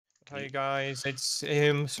Hey guys, it's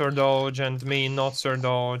him, Sir Doge, and me, not Sir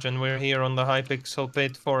Doge, and we're here on the Hypixel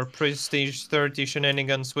Pit for Prestige 30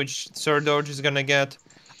 shenanigans, which Sir Doge is gonna get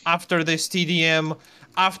after this TDM,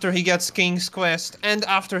 after he gets King's Quest, and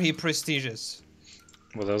after he prestiges.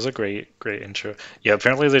 Well, that was a great intro. Yeah,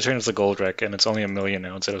 apparently they changed the gold rec, and it's only 1 million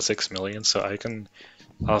now instead of 6 million, so I can,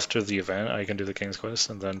 after the event, I can do the King's Quest,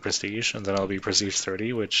 and then Prestige, and then I'll be Prestige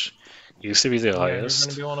 30, which used to be the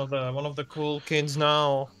highest. You're gonna be one of the cool kids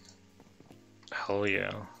now. Hell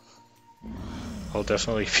yeah. I'll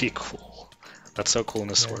definitely be cool. That's how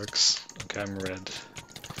coolness works. Okay, I'm red.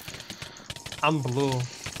 I'm blue.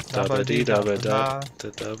 How do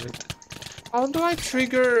I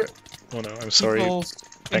trigger Oh no, I'm sorry. people's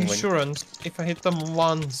insurance if I hit them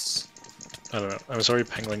once? I don't know. I'm sorry,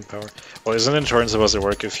 Pengling power. Well, isn't insurance supposed to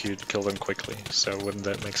work if you kill them quickly? So wouldn't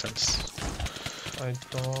that make sense? I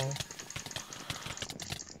don't know.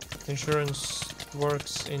 Insurance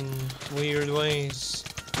works in weird ways.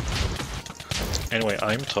 Anyway,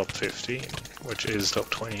 I'm top 15, which is top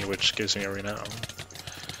 20, which gives me a renown.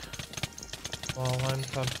 Well, I'm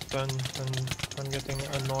top 10 and I'm getting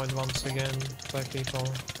annoyed once again by people.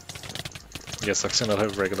 Yeah, sucks to not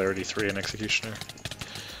have regularity 3 and executioner.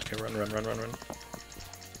 Okay, run.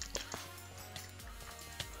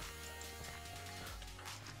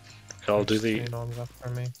 I'll do the...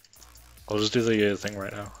 I'll just do the thing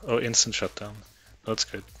right now. Oh, instant shutdown. That's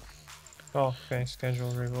good. Oh, okay,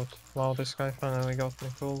 schedule reboot. Wow, this guy finally got me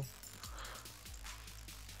cool.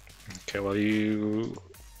 Okay, well you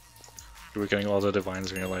were getting all the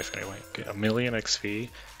divines in your life anyway. Okay, 1 million XP.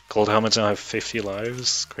 Gold helmets now have 50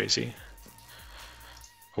 lives. Crazy.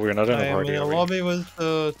 Oh, we're not in a party, I'm in a lobby with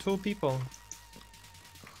 2 people.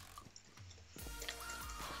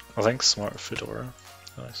 Oh, thanks, smart fedora.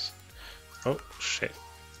 Nice. Oh, shit.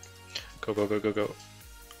 Go.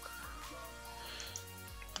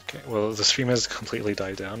 Okay, well, the stream has completely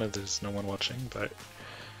died down and there's no one watching, but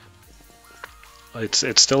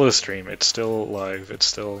it's still a stream, it's still live, it's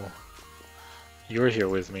still... You're here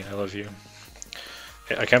with me, I love you.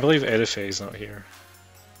 I can't believe Edife is not here.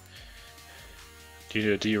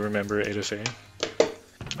 Do you remember Edife?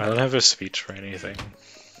 I don't have a speech for anything.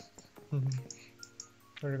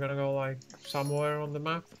 Are you gonna go, like, somewhere on the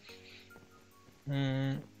map?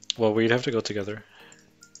 Well, we'd have to go together.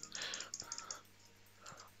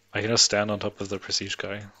 I can just stand on top of the Prestige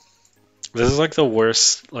guy. This is like the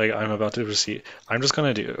worst, like, I'm about to proceed. I'm just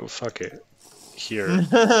gonna do, fuck it. Here.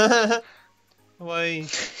 Why?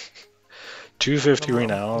 250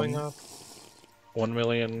 renown. 1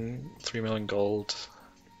 million, 3 million gold.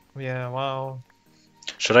 Yeah, wow.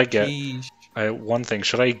 Should I get... one thing,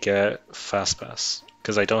 should I get Fast Pass?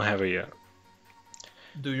 Because I don't have it yet.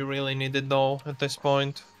 Do you really need it though, at this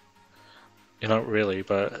point? Yeah, not really,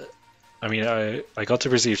 but... I mean, I got to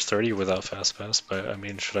Prestige 30 without Fast Pass, but I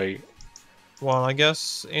mean, should I... Well, I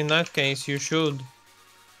guess in that case you should.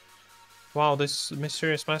 Wow, this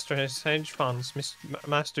mysterious master has hedge funds.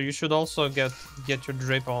 Master, you should also get your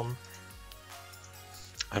drip on.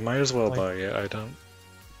 I might as well buy it, I don't...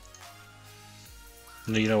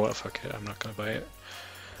 No, you know what, fuck it, I'm not gonna buy it.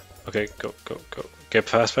 Okay, go. Get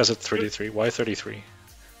Fast Pass at 33. Why 33?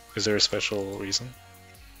 Is there a special reason?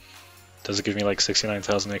 Does it give me like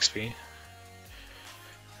 69,000 XP?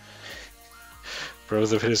 Bro,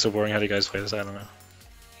 the pit is so boring, how do you guys play this? I don't know.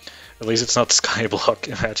 At least it's not Skyblock.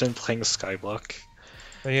 Imagine playing Skyblock.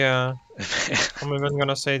 Yeah. I'm even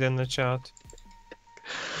gonna say it in the chat.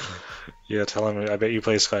 Yeah, tell him, I bet you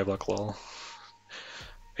play Skyblock, lol.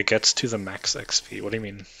 It gets to the max XP, what do you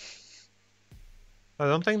mean? I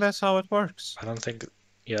don't think that's how it works. I don't think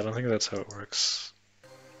that's how it works.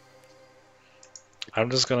 I'm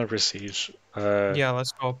just gonna Prestige. Yeah,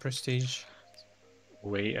 let's go Prestige.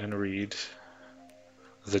 Wait and read.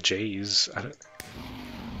 The J's.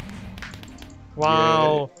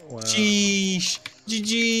 Wow. Yeah, wow. Sheesh.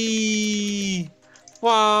 GG.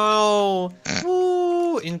 Wow.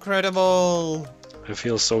 Woo. Incredible. I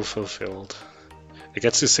feel so fulfilled. It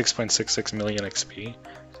gets to 6.66 million XP.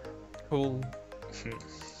 Cool.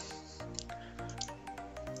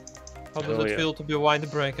 How does it feel to be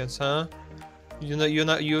white brackets, huh? You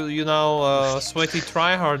now sweaty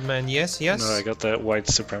tryhard man. Yes. No, I got that white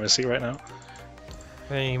supremacy right now.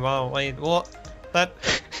 Hey, wow, wait, what? That?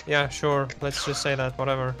 Yeah, sure. Let's just say that.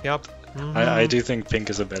 Whatever. Yep. I do think pink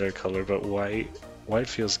is a better color, but white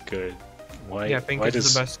feels good. White. Yeah, pink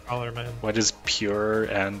is the best color, man. White is pure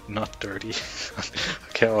and not dirty.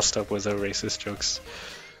 Okay, I'll stop with the racist jokes.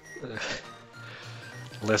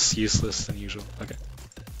 Less useless than usual. Okay.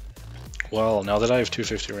 Well, now that I have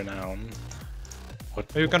 250 renown,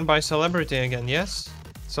 You can buy celebrity again, yes?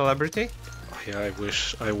 Celebrity? yeah,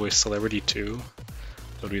 I wish Celebrity 2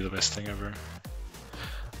 would be the best thing ever.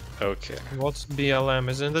 Okay. What's BLM?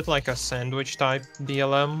 Isn't it like a sandwich type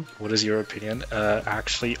BLM? What is your opinion?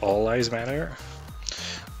 Actually, all lives matter.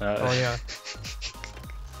 Oh yeah.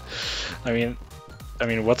 I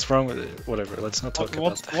mean, what's wrong with it? Whatever. Let's not talk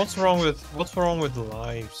about that. What's wrong with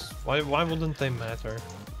lives? Why wouldn't they matter?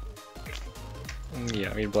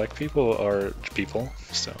 Yeah, I mean, black people are people,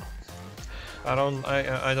 so. I don't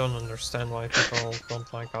understand why people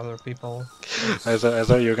don't like other people. I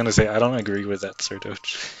thought you were gonna say I don't agree with that, Sir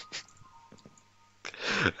Doge.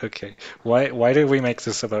 Okay. Why did we make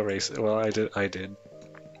this about race? Well, I did.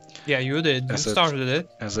 Yeah, you did. You started it.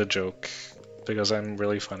 As a joke. Because I'm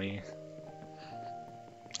really funny.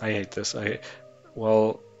 I hate this.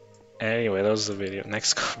 Well, anyway, that was the video.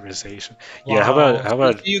 Next conversation. Wow. Yeah, how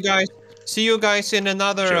about see you guys in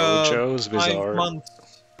another JoJo's 5 Bizarre. months.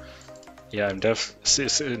 Yeah, I'm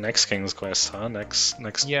next King's Quest, huh? Next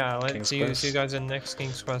Yeah, let's King's see Quest. you guys in next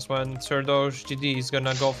King's Quest when Sir Doge GD is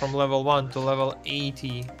gonna go from level 1 to level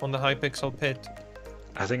 80 on the Hypixel pit.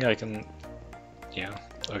 I think I can. Yeah.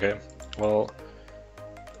 Okay. Well.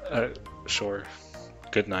 Sure.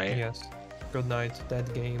 Good night. Yes. Good night.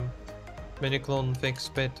 Dead game. Miniclone fix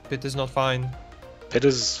pit. Pit is not fine. Pit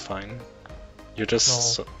is fine. You're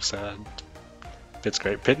just so sad. Pit's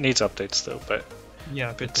great. Pit needs updates though, but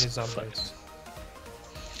yeah, Pit needs fine. updates.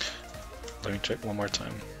 Let me check one more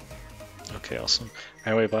time. Okay, awesome.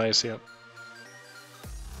 Anyway, bye. See ya.